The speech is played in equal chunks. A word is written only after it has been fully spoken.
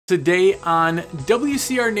Today on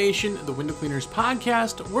WCR Nation, the Window Cleaners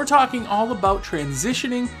podcast, we're talking all about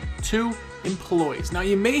transitioning to employees. Now,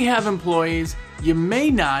 you may have employees, you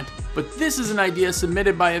may not, but this is an idea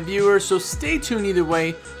submitted by a viewer, so stay tuned either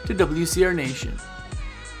way to WCR Nation.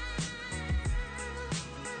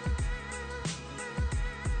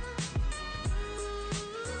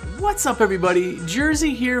 What's up, everybody?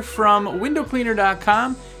 Jersey here from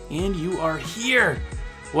windowcleaner.com, and you are here.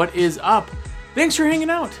 What is up? Thanks for hanging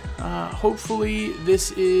out. Hopefully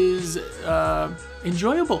this is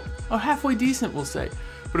enjoyable, or halfway decent, we'll say.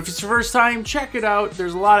 But if it's your first time, check it out.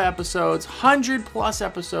 There's a lot of episodes, 100+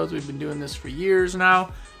 episodes. We've been doing this for years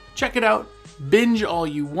now. Check it out. Binge all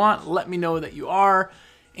you want. Let me know that you are.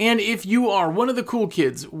 And if you are one of the cool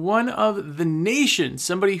kids, one of the nation,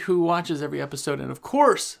 somebody who watches every episode, and of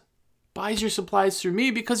course, buys your supplies through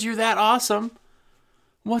me because you're that awesome,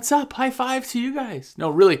 what's up? High five to you guys.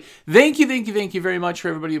 No, really. Thank you very much for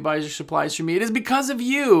everybody who buys your supplies from me. It is because of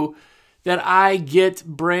you that I get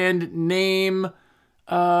brand name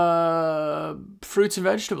fruits and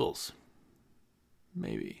vegetables.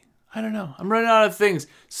 Maybe. I don't know. I'm running out of things.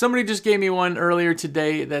 Somebody just gave me one earlier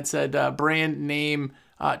today that said brand name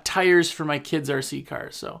tires for my kids' RC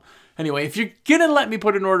cars. So anyway, if you're going to let me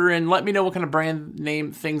put an order in, let me know what kind of brand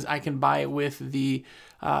name things I can buy with the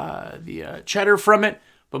cheddar from it.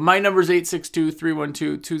 But my number is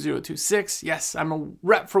 862-312-2026. Yes, I'm a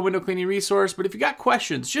rep for Window Cleaning Resource, but if you got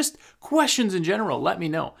questions, just questions in general, let me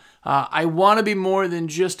know. I want to be more than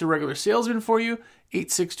just a regular salesman for you.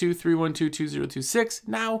 862-312-2026.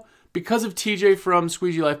 Now, because of TJ from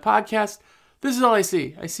Squeegee Life Podcast, this is all I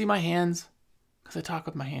see. I see my hands because I talk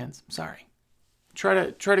with my hands. I'm sorry. Try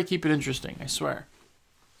to keep it interesting, I swear.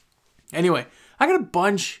 Anyway, I got a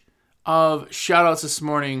bunch of shout-outs this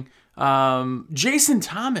morning. Jason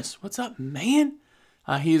Thomas, what's up, man?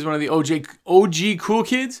 He's one of the OG cool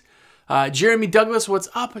kids. Jeremy Douglas, what's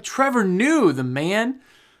up? Trevor New, the man.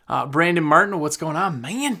 Brandon Martin, what's going on,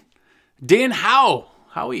 man? Dan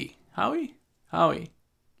Howie. I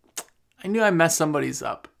knew I messed somebody's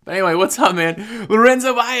up. But anyway, what's up, man?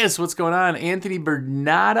 Lorenzo Bias, what's going on? Anthony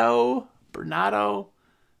Bernardo.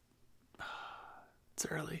 It's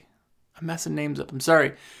early. I'm messing names up. I'm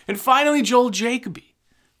sorry. And finally, Joel Jacoby.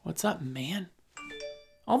 What's up, man?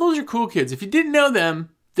 All those are cool kids. If you didn't know them,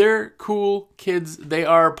 they're cool kids. They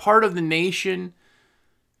are part of the nation.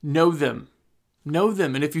 Know them.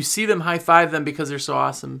 And if you see them, high five them because they're so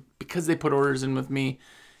awesome, because they put orders in with me.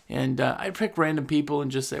 And I pick random people and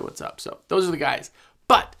just say what's up. So those are the guys.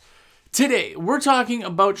 But today, we're talking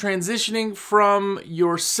about transitioning from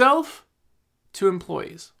yourself to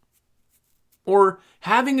employees, or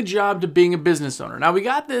having a job to being a business owner. Now, we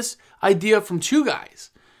got this idea from two guys.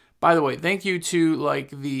 By the way, thank you to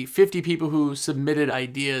like the 50 people who submitted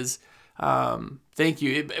ideas. Thank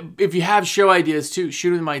you. If you have show ideas too,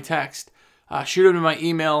 shoot them in my text, shoot them in my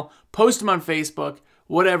email, post them on Facebook,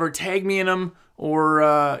 whatever. Tag me in them, or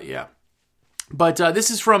yeah. But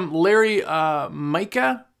this is from Larry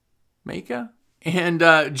Micah, and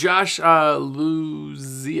Josh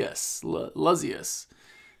Luzius.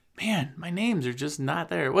 Man, my names are just not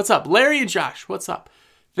there. What's up, Larry and Josh? What's up?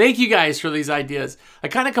 Thank you guys for these ideas. I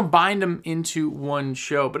kind of combined them into one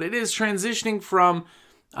show, but it is transitioning from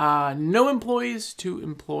no employees to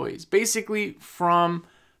employees. Basically, from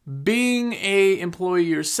being an employee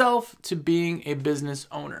yourself to being a business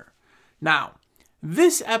owner. Now,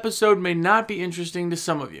 this episode may not be interesting to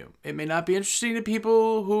some of you. It may not be interesting to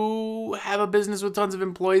people who have a business with tons of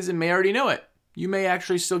employees and may already know it. You may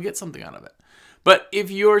actually still get something out of it. But if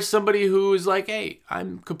you're somebody who's like, hey,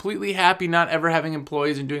 I'm completely happy not ever having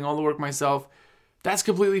employees and doing all the work myself, that's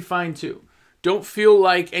completely fine too. Don't feel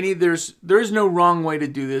like there's no wrong way to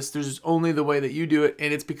do this. There's only the way that you do it.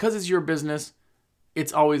 And it's because it's your business,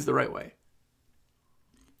 it's always the right way.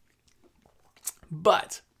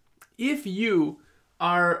 But if you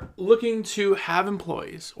are looking to have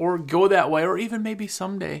employees or go that way, or even maybe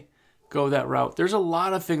someday go that route, there's a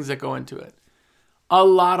lot of things that go into it. A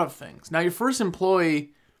lot of things. Now, your first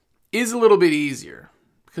employee is a little bit easier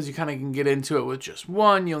because you kind of can get into it with just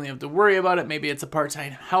one. You only have to worry about it. Maybe it's a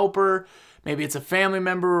part-time helper. Maybe it's a family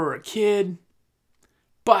member or a kid.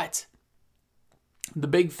 But the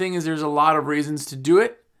big thing is there's a lot of reasons to do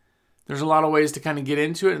it. There's a lot of ways to kind of get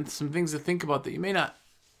into it and some things to think about that you may not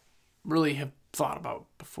really have thought about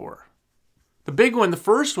before. The big one, the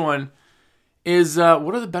first one, is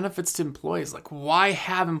what are the benefits to employees? Like, why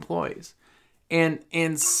have employees?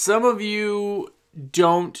 And some of you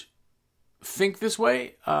don't think this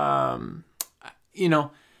way.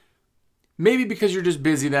 Maybe because you're just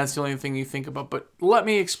busy, that's the only thing you think about. But let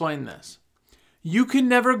me explain this. You can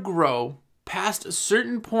never grow past a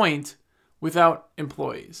certain point without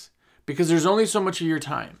employees because there's only so much of your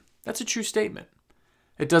time. That's a true statement.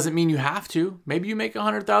 It doesn't mean you have to. Maybe you make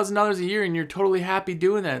 $100,000 a year and you're totally happy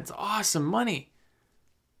doing that. It's awesome money.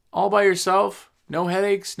 All by yourself, no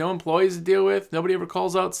headaches, no employees to deal with, nobody ever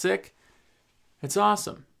calls out sick. It's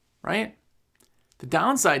awesome, right? The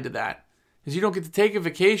downside to that is you don't get to take a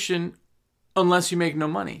vacation unless you make no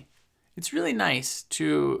money. It's really nice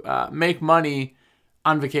to make money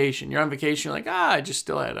on vacation. You're on vacation, you're like, I just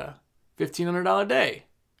still had a $1,500 day.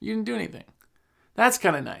 You didn't do anything. That's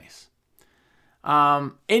kind of nice.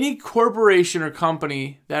 Any corporation or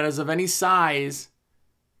company that is of any size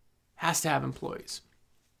has to have employees.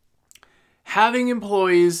 Having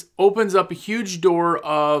employees opens up a huge door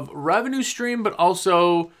of revenue stream, but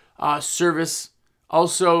also service,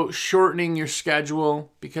 also shortening your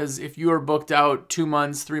schedule, because if you are booked out 2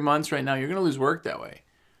 months, 3 months right now, you're going to lose work that way,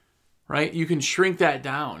 right? You can shrink that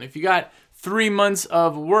down. If you got 3 months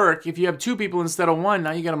of work, if you have 2 people instead of 1,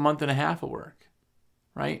 now you got a month and a half of work,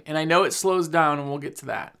 right? And I know it slows down, and we'll get to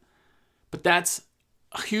that. But that's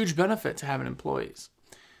a huge benefit to having employees.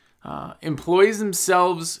 Employees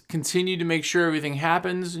themselves continue to make sure everything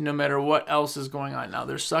happens no matter what else is going on. Now,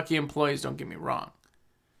 they're sucky employees, don't get me wrong.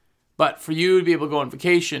 But for you to be able to go on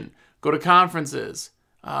vacation, go to conferences,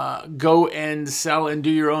 go and sell and do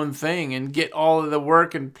your own thing and get all of the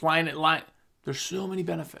work and plan it line, there's so many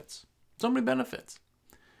benefits. So many benefits.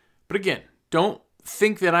 But again, don't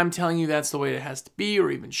think that I'm telling you that's the way it has to be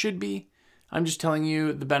or even should be. I'm just telling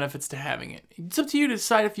you the benefits to having it. It's up to you to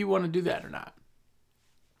decide if you want to do that or not.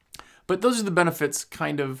 But those are the benefits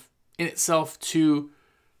kind of in itself to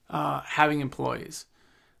having employees.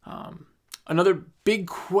 Another big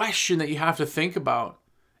question that you have to think about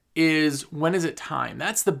is, when is it time?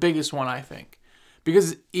 That's the biggest one, I think.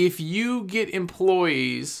 Because if you get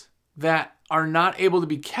employees that are not able to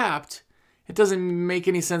be kept, it doesn't make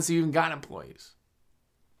any sense that you even got employees.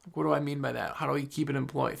 What do I mean by that? How do we keep an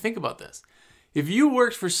employee? Think about this. If you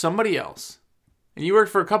worked for somebody else and you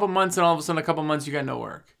worked for a couple months and all of a sudden a couple months you got no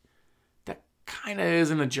work, that kind of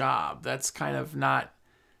isn't a job. That's kind of not...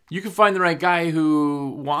 You can find the right guy who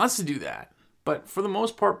wants to do that. But for the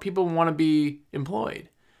most part, people want to be employed.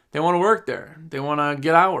 They want to work there. They want to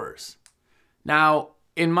get hours. Now,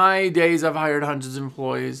 in my days, I've hired hundreds of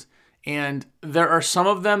employees, and there are some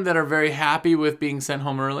of them that are very happy with being sent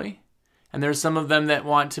home early, and there's some of them that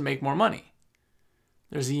want to make more money.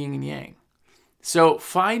 There's a yin and yang. So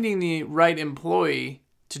finding the right employee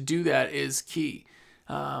to do that is key.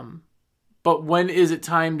 But when is it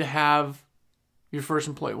time to have your first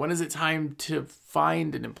employee? When is it time to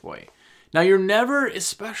find an employee? Now, you're never,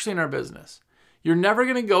 especially in our business, you're never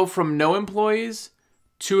going to go from no employees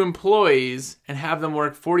to employees and have them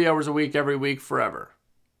work 40 hours a week every week forever.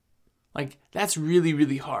 Like, that's really,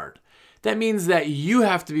 really hard. That means that you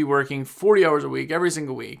have to be working 40 hours a week every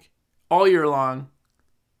single week, all year long,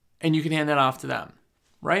 and you can hand that off to them,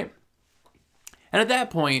 right? And at that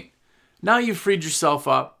point, now you've freed yourself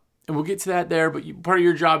up, and we'll get to that there, but part of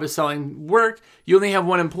your job is selling work. You only have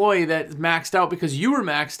one employee that's maxed out because you were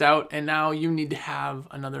maxed out, and now you need to have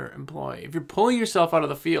another employee. If you're pulling yourself out of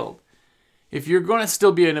the field, if you're going to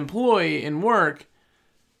still be an employee in work,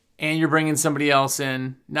 and you're bringing somebody else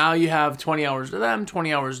in, now you have 20 hours to them,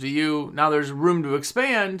 20 hours to you. Now there's room to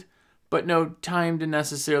expand, but no time to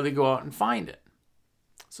necessarily go out and find it.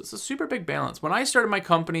 So it's a super big balance. When I started my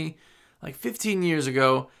company like 15 years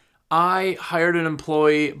ago, I hired an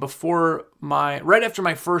employee right after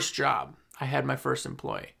my first job. I had my first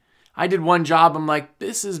employee. I did one job. I'm like,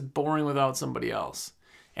 this is boring without somebody else.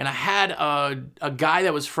 And I had a guy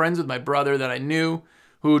that was friends with my brother that I knew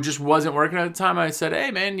who just wasn't working at the time. I said,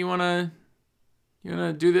 hey man, you wanna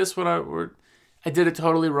do this? I did it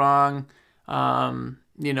totally wrong.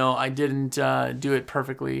 I didn't do it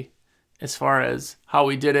perfectly as far as how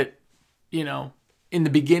we did it, in the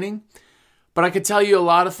beginning. But I could tell you a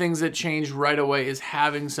lot of things that changed right away is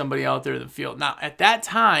having somebody out there in the field. Now, at that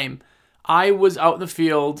time, I was out in the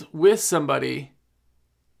field with somebody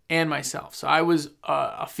and myself. So I was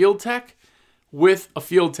a field tech with a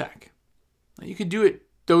field tech. Now, you could do it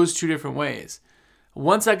those two different ways.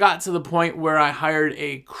 Once I got to the point where I hired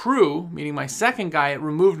a crew, meaning my second guy, it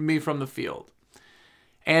removed me from the field.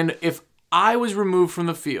 And if I was removed from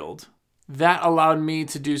the field, that allowed me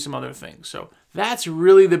to do some other things. So that's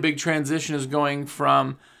really the big transition, is going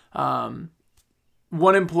from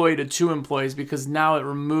one employee to 2 employees, because now it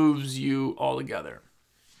removes you altogether.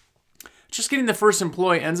 Just getting the first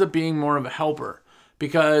employee ends up being more of a helper,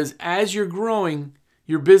 because as you're growing,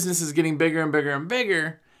 your business is getting bigger and bigger and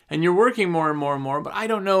bigger, and you're working more and more and more. But I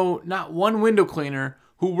don't know not one window cleaner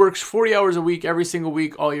who works 40 hours a week every single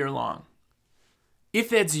week all year long. If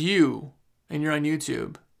that's you and you're on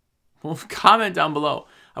YouTube, well, comment down below.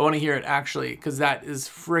 I want to hear it actually, because that is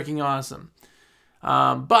freaking awesome.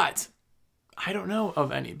 But I don't know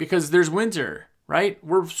of any, because there's winter, right?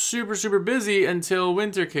 We're super, super busy until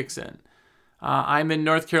winter kicks in. I'm in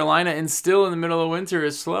North Carolina, and still in the middle of winter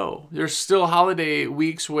is slow. There's still holiday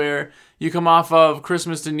weeks where you come off of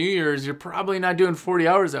Christmas to New Year's, you're probably not doing 40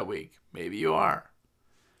 hours that week. Maybe you are,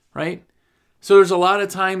 right? So there's a lot of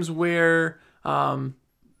times where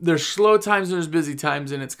there's slow times and there's busy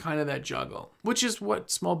times, and it's kind of that juggle, which is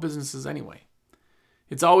what small business is anyway.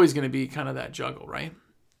 It's always going to be kind of that juggle, right?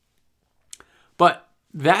 But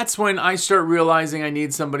that's when I start realizing I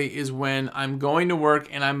need somebody, is when I'm going to work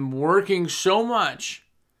and I'm working so much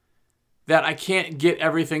that I can't get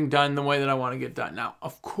everything done the way that I want to get done. Now,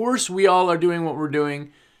 of course, we all are doing what we're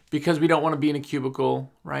doing because we don't want to be in a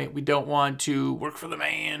cubicle, right? We don't want to work for the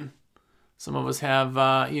man. Some of us have,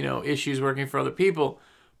 issues working for other people.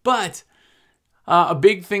 But a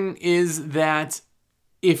big thing is that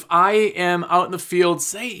if I am out in the field,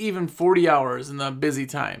 say even 40 hours in the busy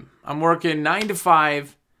time, I'm working 9 to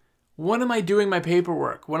 5. When am I doing my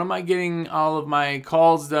paperwork? When am I getting all of my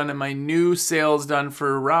calls done and my new sales done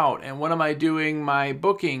for route? And when am I doing my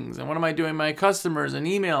bookings? And when am I doing my customers and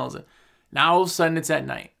emails? Now all of a sudden it's at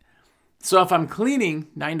night. So if I'm cleaning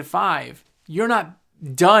 9 to 5, you're not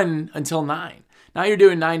done until 9. Now you're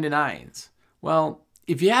doing 9 to 9s. Well,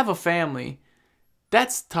 if you have a family,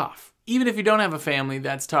 that's tough. Even if you don't have a family,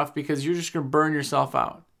 that's tough, because you're just going to burn yourself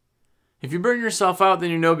out. If you burn yourself out, then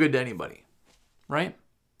you're no good to anybody, right?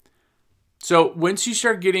 So once you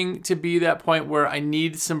start getting to be that point where I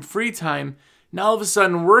need some free time, now all of a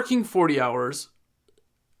sudden working 40 hours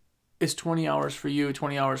is 20 hours for you,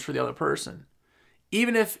 20 hours for the other person.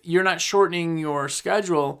 Even if you're not shortening your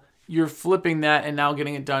schedule, you're flipping that and now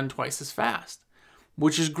getting it done twice as fast,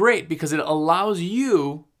 which is great because it allows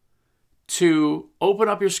you to open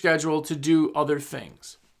up your schedule to do other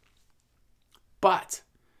things. But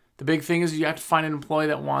the big thing is you have to find an employee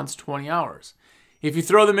that wants 20 hours. If you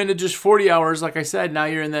throw them into just 40 hours, like I said, now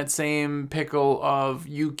you're in that same pickle of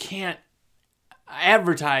you can't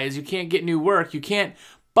advertise, you can't get new work, you can't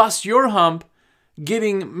bust your hump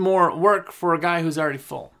getting more work for a guy who's already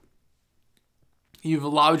full. You've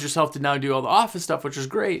allowed yourself to now do all the office stuff, which is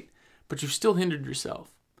great, but you've still hindered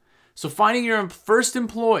yourself. So finding your first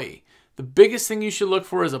employee, the biggest thing you should look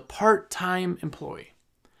for is a part-time employee.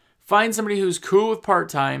 Find somebody who's cool with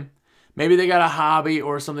part-time. Maybe they got a hobby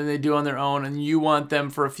or something they do on their own, and you want them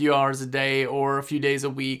for a few hours a day or a few days a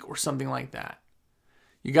week or something like that.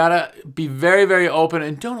 You got to be very, very open,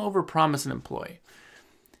 and don't overpromise an employee.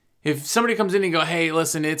 If somebody comes in and you go, hey,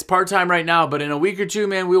 listen, it's part-time right now, but in a week or two,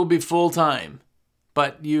 man, we will be full-time.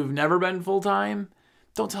 But you've never been full-time,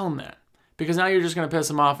 don't tell them that. Because now you're just going to piss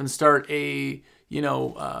them off and start a,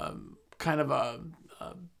 kind of a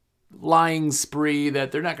lying spree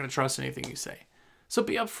that they're not going to trust anything you say. So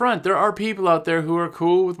be upfront. There are people out there who are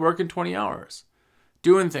cool with working 20 hours.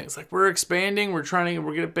 Doing things like we're expanding, we're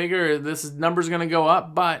getting bigger, this number's going to go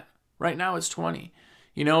up, but right now it's 20.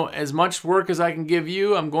 As much work as I can give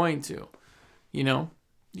you, I'm going to. You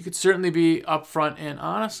could certainly be upfront and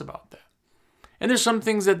honest about that. And there's some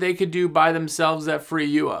things that they could do by themselves that free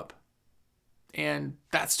you up. And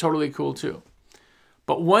that's totally cool too.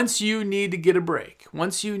 But once you need to get a break,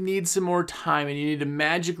 once you need some more time and you need to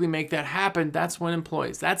magically make that happen, that's when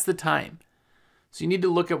employees, that's the time. So you need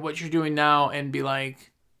to look at what you're doing now and be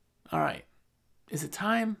like, all right, is it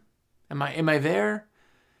time? Am I there?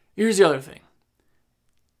 Here's the other thing.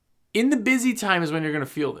 In the busy time is when you're going to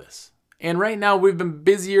feel this. And right now we've been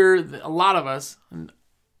busier, a lot of us, and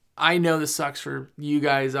I know this sucks for you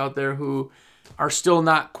guys out there who are still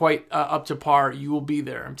not quite up to par. You will be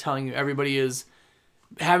there. I'm telling you, everybody is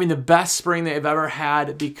having the best spring they've ever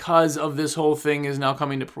had because of this whole thing is now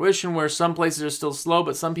coming to fruition, where some places are still slow,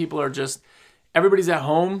 but some people are just, everybody's at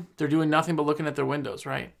home. They're doing nothing but looking at their windows,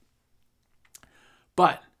 right?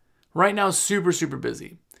 But right now, super, super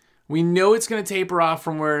busy. We know it's going to taper off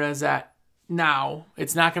from where it is at now.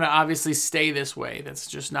 It's not going to obviously stay this way. That's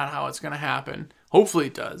just not how it's going to happen. Hopefully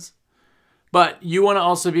it does. But you want to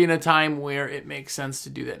also be in a time where it makes sense to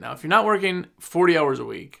do that. Now, if you're not working 40 hours a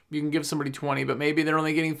week, you can give somebody 20, but maybe they're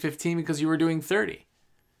only getting 15 because you were doing 30.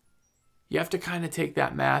 You have to kind of take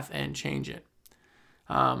that math and change it.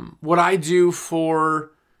 What I do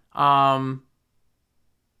for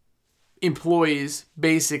employees,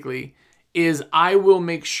 basically, is I will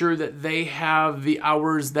make sure that they have the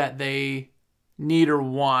hours that they need or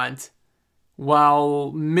want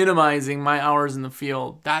while minimizing my hours in the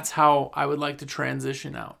field. That's how I would like to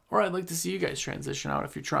transition out. Or I'd like to see you guys transition out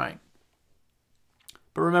if you're trying.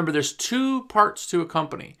 But remember, there's two parts to a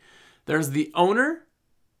company. There's the owner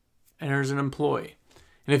and there's an employee.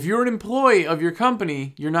 And if you're an employee of your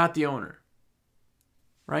company, you're not the owner,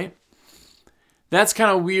 right? That's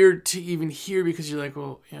kind of weird to even hear because you're like,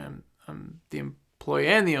 well, yeah, I'm the employee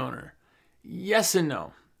and the owner. Yes and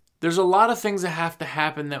no. There's a lot of things that have to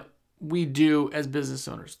happen that we do as business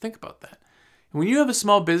owners. Think about that. When you have a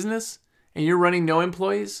small business and you're running no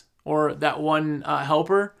employees or that one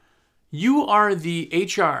helper, you are the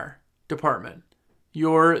HR department.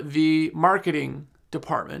 You're the marketing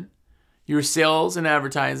department. Your sales and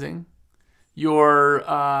advertising, your,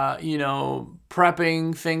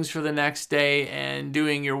 prepping things for the next day and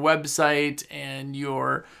doing your website and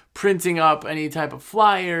you're printing up any type of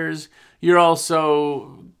flyers. You're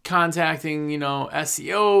also contacting,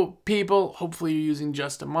 SEO people. Hopefully you're using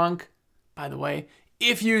Justin Monk. By the way,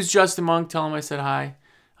 if you use Justin Monk, tell him I said hi.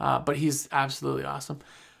 But he's absolutely awesome.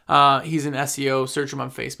 He's an SEO. Search him on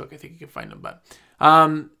Facebook. I think you can find him. But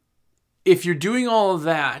if you're doing all of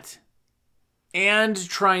that, and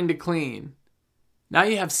trying to clean, now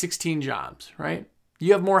you have 16 jobs, right?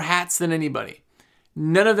 You have more hats than anybody.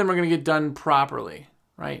 None of them are going to get done properly,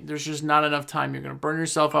 right? There's just not enough time. You're going to burn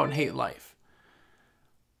yourself out and hate life.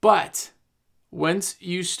 But once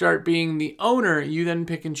you start being the owner, you then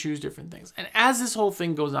pick and choose different things. And as this whole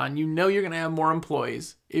thing goes on, you're going to have more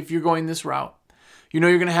employees if you're going this route. You're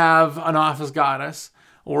going to have an office goddess,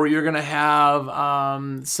 or you're going to have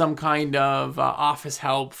some kind of office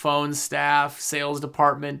help, phone staff, sales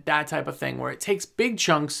department, that type of thing, where it takes big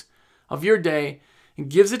chunks of your day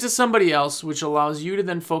and gives it to somebody else, which allows you to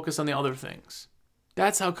then focus on the other things.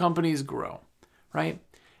 That's how companies grow, right?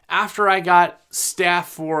 After I got staff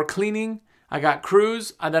for cleaning, I got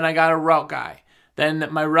crews, and then I got a route guy. Then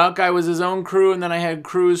my route guy was his own crew, and then I had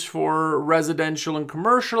crews for residential and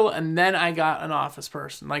commercial, and then I got an office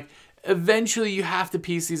person. Eventually you have to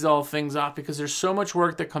piece these all things off because there's so much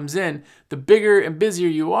work that comes in. The bigger and busier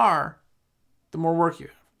you are, the more work you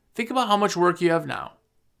have. Think about how much work you have now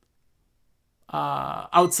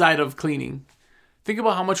outside of cleaning. Think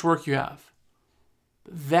about how much work you have.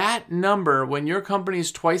 That number, when your company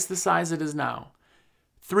is twice the size it is now,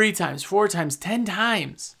 3 times, 4 times, 10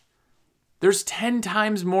 times, there's 10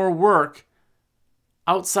 times more work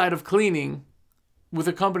outside of cleaning with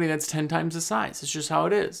a company that's 10 times the size. It's just how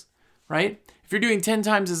it is. Right? If you're doing 10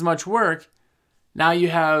 times as much work, now you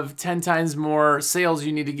have 10 times more sales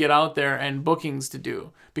you need to get out there and bookings to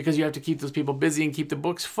do because you have to keep those people busy and keep the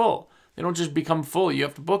books full. They don't just become full. You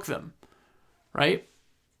have to book them. Right?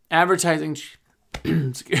 Advertising,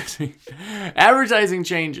 excuse me. Advertising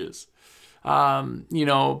changes.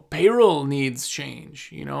 Payroll needs change,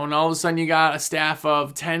 and all of a sudden you got a staff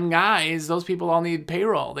of 10 guys. Those people all need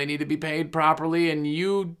payroll. They need to be paid properly, and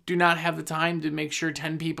you do not have the time to make sure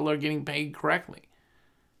 10 people are getting paid correctly.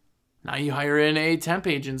 Now you hire in a temp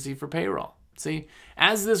agency for payroll. See,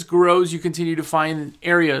 as this grows, you continue to find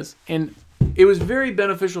areas, and it was very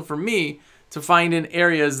beneficial for me to find in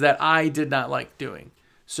areas that I did not like doing.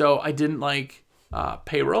 So I didn't like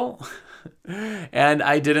payroll. And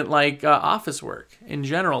I didn't like office work in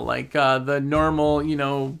general, like the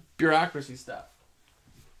normal, bureaucracy stuff.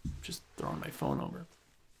 Just throwing my phone over.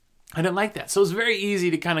 I didn't like that. So it was very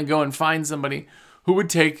easy to kind of go and find somebody who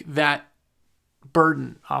would take that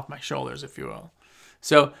burden off my shoulders, if you will.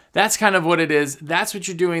 So that's kind of what it is. That's what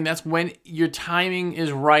you're doing. That's when your timing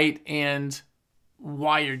is right and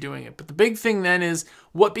why you're doing it. But the big thing then is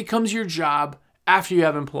what becomes your job after you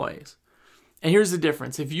have employees. And here's the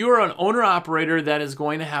difference. If you're an owner-operator that is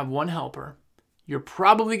going to have one helper, you're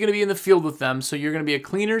probably going to be in the field with them, so you're going to be a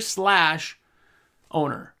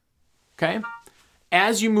cleaner/owner, okay?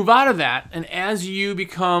 As you move out of that, and as you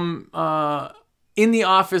become in the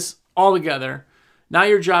office altogether, now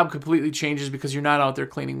your job completely changes because you're not out there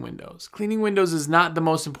cleaning windows. Cleaning windows is not the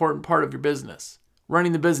most important part of your business.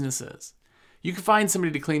 Running the business is. You can find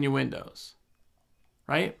somebody to clean your windows,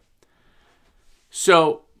 right?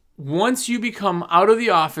 So once you become out of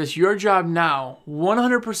the office, your job now,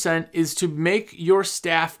 100%, is to make your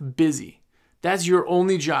staff busy. That's your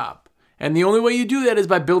only job. And the only way you do that is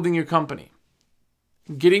by building your company.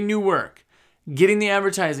 Getting new work. Getting the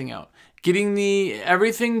advertising out. Getting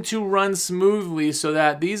everything to run smoothly so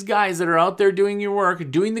that these guys that are out there doing your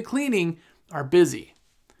work, doing the cleaning, are busy.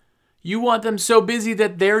 You want them so busy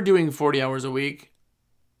that they're doing 40 hours a week,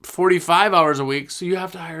 45 hours a week, so you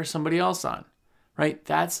have to hire somebody else on. Right?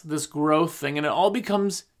 That's this growth thing, and it all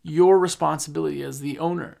becomes your responsibility as the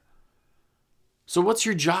owner. So what's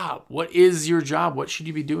your job? What is your job? What should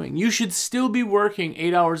you be doing? You should still be working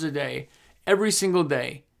 8 hours a day, every single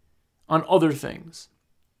day, on other things.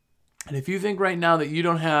 And if you think right now that you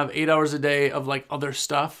don't have 8 hours a day of like other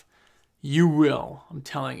stuff, you will. I'm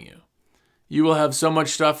telling you. You will have so much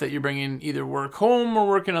stuff that you're bringing either work home or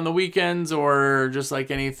working on the weekends, or just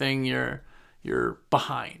like anything, you're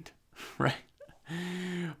behind, right?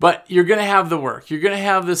 But you're going to have the work. You're going to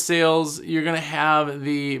have the sales. You're going to have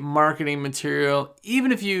the marketing material.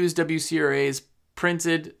 Even if you use WCRA's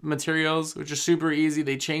printed materials, which are super easy,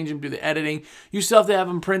 they change them, do the editing. You still have to have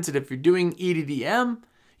them printed. If you're doing EDDM,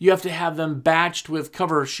 you have to have them batched with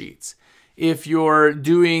cover sheets. If you're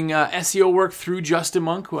doing SEO work through Justin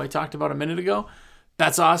Monk, who I talked about a minute ago,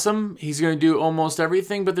 that's awesome. He's going to do almost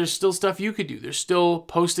everything, but there's still stuff you could do. There's still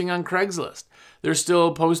posting on Craigslist. They're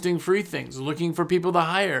still posting free things, looking for people to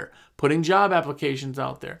hire, putting job applications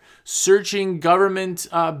out there, searching government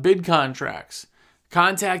bid contracts,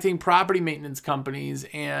 contacting property maintenance companies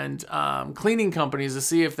and cleaning companies to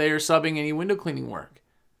see if they are subbing any window cleaning work,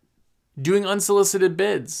 doing unsolicited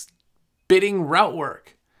bids, bidding route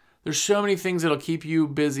work. There's so many things that'll keep you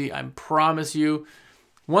busy. I promise you.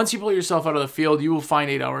 Once you pull yourself out of the field, you will find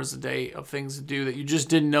 8 hours a day of things to do that you just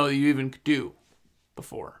didn't know that you even could do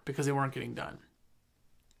before because they weren't getting done.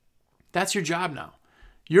 That's your job now.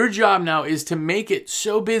 Your job now is to make it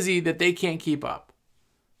so busy that they can't keep up,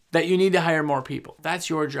 that you need to hire more people.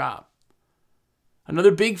 That's your job.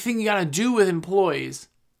 Another big thing you got to do with employees,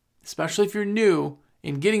 especially if you're new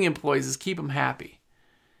in getting employees, is keep them happy.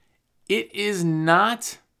 It is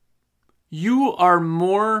not... You are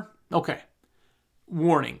more, okay,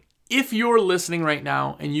 warning. If you're listening right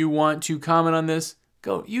now and you want to comment on this,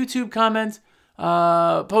 go YouTube comment,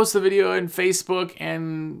 post the video in Facebook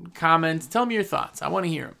and comment. Tell me your thoughts. I want to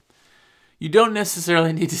hear them. You don't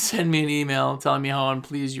necessarily need to send me an email telling me how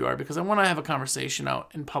unpleased you are because I want to have a conversation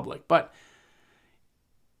out in public. But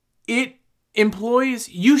employees,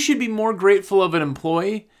 you should be more grateful of an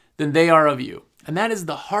employee than they are of you. And that is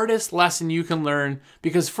the hardest lesson you can learn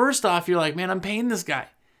because first off, you're like, man, I'm paying this guy.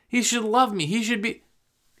 He should love me. He should be...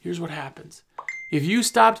 Here's what happens. If you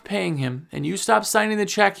stopped paying him and you stopped signing the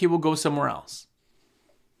check, he will go somewhere else.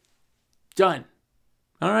 Done.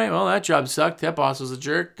 All right, well, that job sucked. That boss was a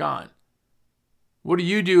jerk. Gone. What do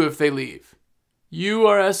you do if they leave? You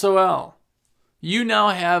are SOL. You now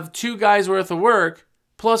have 2 guys worth of work,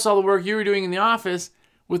 plus all the work you were doing in the office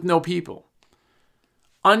with no people.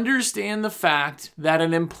 Understand the fact that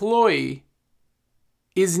an employee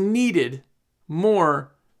is needed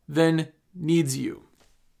more than needs you.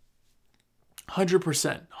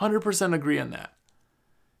 100%. 100% agree on that.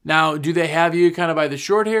 Now, do they have you kind of by the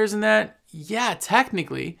short hairs in that? Yeah,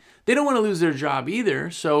 technically. They don't want to lose their job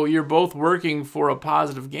either, so you're both working for a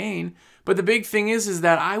positive gain. But the big thing is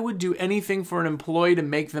that I would do anything for an employee to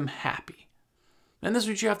make them happy. And that's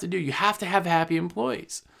what you have to do. You have to have happy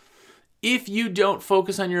employees. If you don't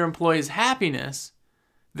focus on your employees' happiness,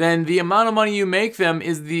 then the amount of money you make them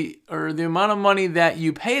the amount of money that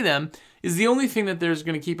you pay them is the only thing that there's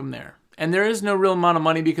going to keep them there. And there is no real amount of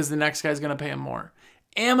money because the next guy's going to pay them more.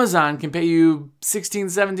 Amazon can pay you $16,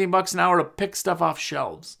 $17 an hour to pick stuff off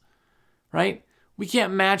shelves, right? We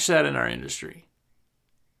can't match that in our industry.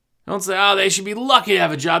 Don't say, oh, they should be lucky to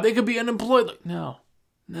have a job. They could be unemployed. Like, no.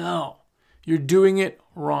 You're doing it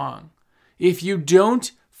wrong. If you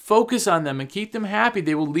don't focus on them and keep them happy,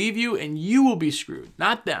 they will leave you and you will be screwed.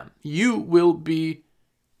 Not them. You will be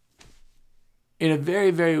in a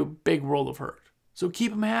very, very big world of hurt. So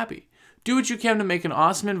keep them happy. Do what you can to make an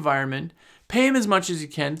awesome environment. Pay them as much as you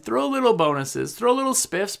can. Throw little bonuses. Throw little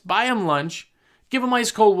spiffs. Buy them lunch. Give them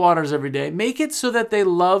ice cold waters every day. Make it so that they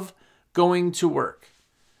love going to work.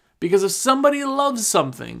 Because if somebody loves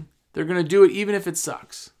something, they're going to do it even if it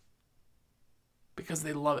sucks. Because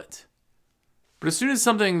they love it. But as soon as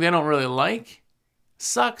something they don't really like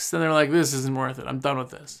sucks, then they're like, this isn't worth it. I'm done with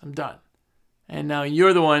this. I'm done. And now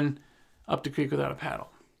you're the one up the creek without a paddle.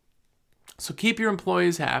 So keep your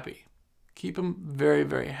employees happy. Keep them very,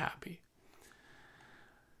 very happy.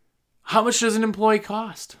 How much does an employee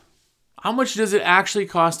cost? How much does it actually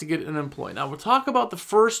cost to get an employee? Now, we'll talk about the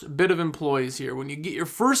first bit of employees here. When you get your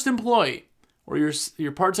first employee or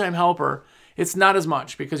your part-time helper, it's not as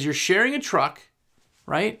much because you're sharing a truck,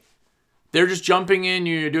 right? They're just jumping in,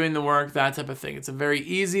 you're doing the work, that type of thing. It's a very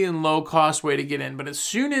easy and low-cost way to get in. But as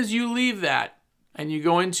soon as you leave that and you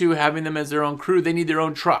go into having them as their own crew, they need their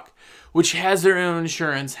own truck, which has their own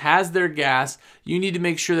insurance, has their gas. You need to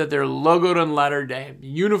make sure that they're logoed and lettered. They have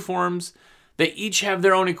uniforms. They each have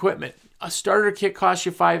their own equipment. A starter kit costs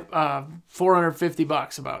you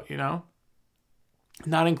 $450 about, you know?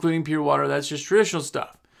 Not including pure water. That's just traditional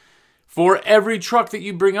stuff. For every truck that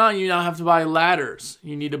you bring on, you now have to buy ladders.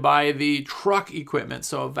 You need to buy the truck equipment,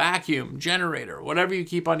 so a vacuum, generator, whatever you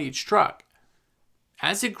keep on each truck.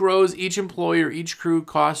 As it grows, each employee or each crew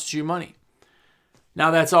costs you money. Now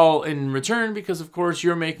that's all in return because, of course,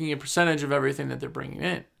 you're making a percentage of everything that they're bringing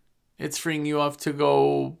in. It's freeing you up to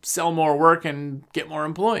go sell more work and get more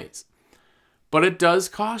employees. But it does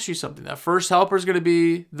cost you something. That first helper is going to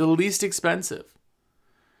be the least expensive.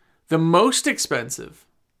 The most expensive,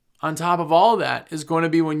 on top of all that, is going to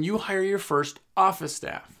be when you hire your first office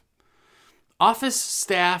staff. Office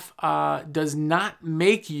staff does not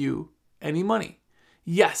make you any money.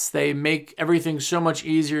 Yes, they make everything so much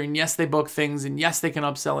easier, and yes, they book things, and yes, they can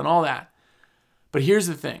upsell and all that. But here's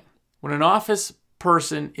the thing. When an office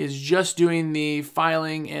person is just doing the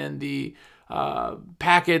filing and the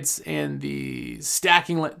packets and the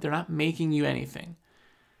stacking, they're not making you anything.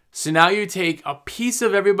 So now you take a piece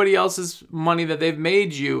of everybody else's money that they've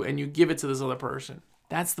made you and you give it to this other person.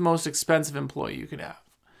 That's the most expensive employee you could have.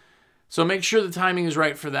 So make sure the timing is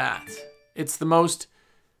right for that. It's the most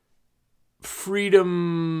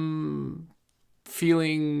freedom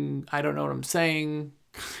feeling, I don't know what I'm saying,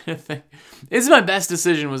 kind of thing. It's my best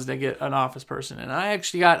decision was to get an office person. And I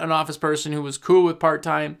actually got an office person who was cool with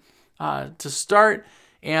part-time to start.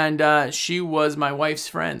 And she was my wife's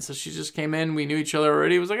friend. So she just came in. We knew each other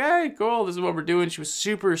already. It was like, hey, cool. This is what we're doing. She was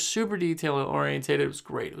super, super detail-oriented. It was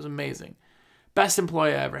great. It was amazing. Best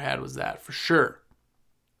employee I ever had was that, for sure.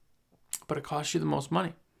 But it costs you the most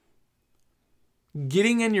money.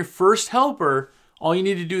 Getting in your first helper, all you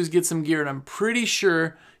need to do is get some gear. And I'm pretty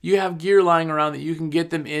sure you have gear lying around that you can get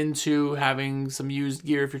them into having some used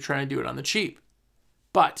gear if you're trying to do it on the cheap.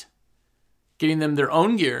 But getting them their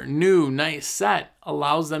own gear, new, nice set,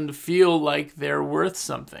 allows them to feel like they're worth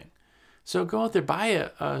something. So go out there, buy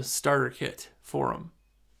a starter kit for them,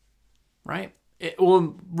 right? It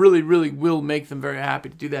will really, really will make them very happy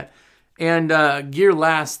to do that. And gear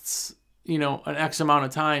lasts, an X amount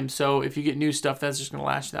of time. So if you get new stuff, that's just going to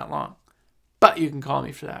last you that long. But you can call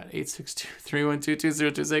me for that,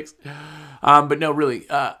 862-312-2026. But no, really,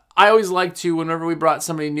 I always like to, whenever we brought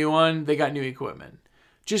somebody new on, they got new equipment.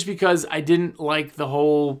 Just because I didn't like the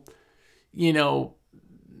whole, the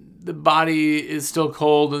body is still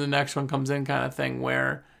cold and the next one comes in kind of thing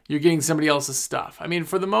where you're getting somebody else's stuff. I mean,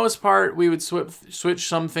 for the most part, we would switch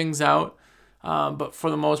some things out. But for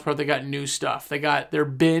the most part, they got new stuff. They got their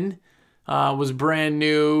bin was brand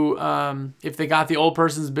new. If they got the old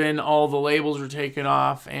person's bin, all the labels were taken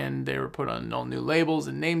off and they were put on all new labels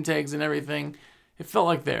and name tags and everything. It felt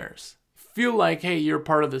like theirs. Feel like, hey, you're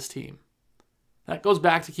part of this team. That goes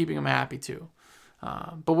back to keeping them happy too.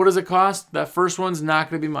 But what does it cost? That first one's not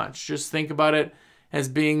going to be much. Just think about it as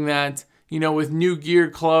being that, with new gear,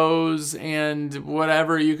 clothes, and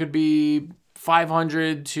whatever, you could be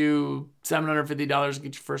 $500 to $750 to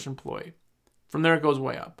get your first employee. From there, it goes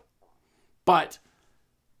way up. But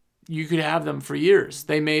you could have them for years.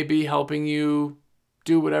 They may be helping you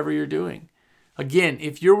do whatever you're doing. Again,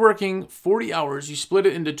 if you're working 40 hours, you split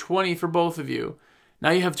it into 20 for both of you. Now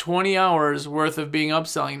you have 20 hours worth of being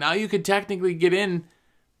upselling. Now you could technically get in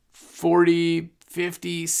 40,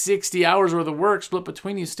 50, 60 hours worth of work split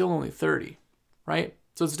between you, still only 30, right?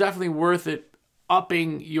 So it's definitely worth it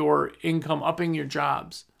upping your income, upping your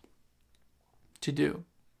jobs to do.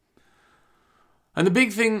 And the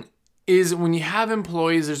big thing is when you have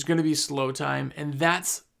employees, there's going to be slow time. And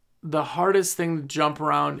that's the hardest thing to jump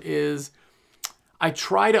around is I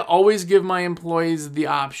try to always give my employees the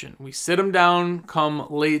option. We sit them down come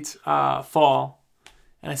late fall,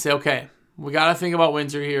 and I say, okay, we got to think about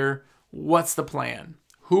winter here. What's the plan?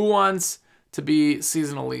 Who wants to be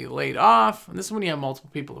seasonally laid off? And this is when you have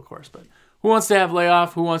multiple people, of course, but who wants to have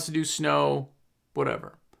layoff? Who wants to do snow?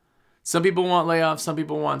 Whatever. Some people want layoff, some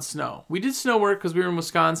people want snow. We did snow work because we were in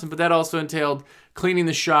Wisconsin, but that also entailed cleaning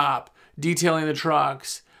the shop, detailing the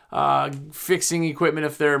trucks, fixing equipment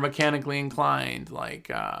if they're mechanically inclined.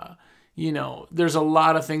 There's a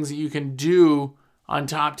lot of things that you can do on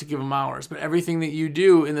top to give them hours. But everything that you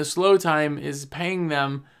do in the slow time is paying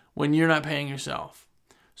them when you're not paying yourself.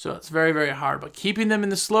 So it's very, very hard. But keeping them in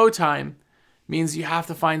the slow time means you have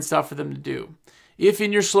to find stuff for them to do. If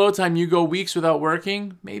in your slow time you go weeks without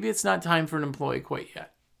working, maybe it's not time for an employee quite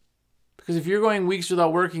yet. Because if you're going weeks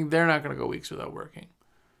without working, they're not going to go weeks without working.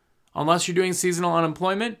 Unless you're doing seasonal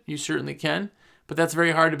unemployment, you certainly can. But that's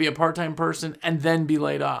very hard to be a part-time person and then be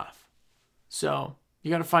laid off. So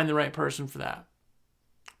you got to find the right person for that.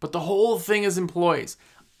 But the whole thing is employees.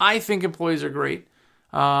 I think employees are great.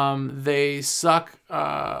 They suck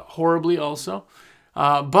horribly also.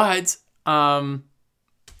 But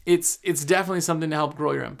it's definitely something to help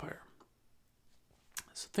grow your empire.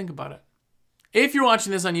 So think about it. If you're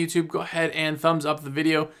watching this on YouTube, go ahead and thumbs up the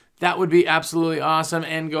video. That would be absolutely awesome.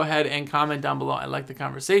 And go ahead and comment down below. I like the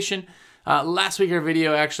conversation. Last week our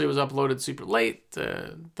video actually was uploaded super late.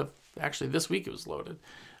 Actually, this week it was loaded.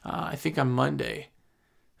 I think on Monday.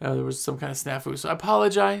 There was some kind of snafu, so I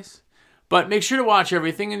apologize. But make sure to watch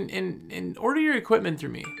everything and order your equipment through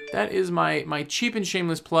me. That is my cheap and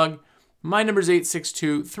shameless plug. My number is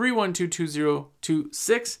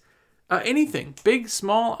 862-312-2026. Anything, big,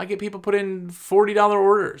 small, I get people put in $40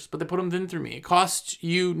 orders, but they put them in through me. It costs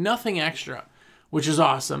you nothing extra, which is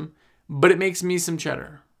awesome, but it makes me some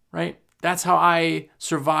cheddar, right? That's how I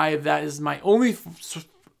survive. That is my only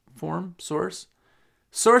source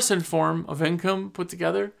and form of income put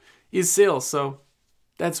together is sales. So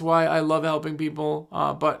that's why I love helping people.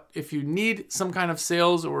 But if you need some kind of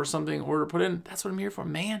sales or something order put in, that's what I'm here for,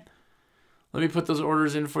 man. Let me put those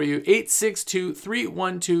orders in for you.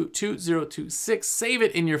 862-312-2026. Save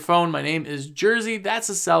it in your phone. My name is Jersey. That's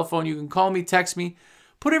a cell phone. You can call me, text me,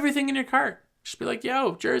 put everything in your cart. Just be like,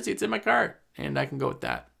 yo, Jersey, it's in my cart. And I can go with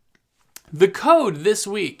that. The code this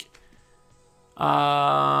week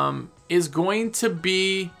is going to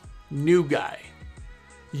be new guy.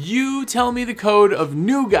 You tell me the code of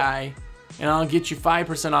new guy and I'll get you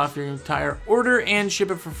 5% off your entire order and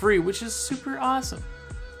ship it for free, which is super awesome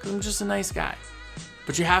because I'm just a nice guy.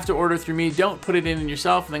 But you have to order through me. Don't put it in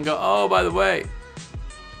yourself and then go, oh, by the way,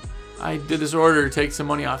 I did this order, take some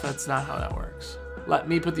money off. That's not how that works. Let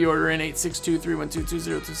me put the order in,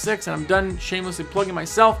 862-312-2026, and I'm done shamelessly plugging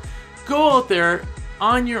myself. Go out there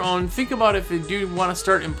on your own. Think about if you do want to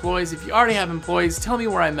start employees. If you already have employees, tell me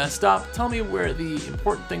where I messed up. Tell me wwhere the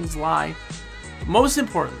important things lie. But most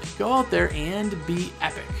importantly, go out there and be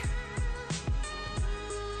epic.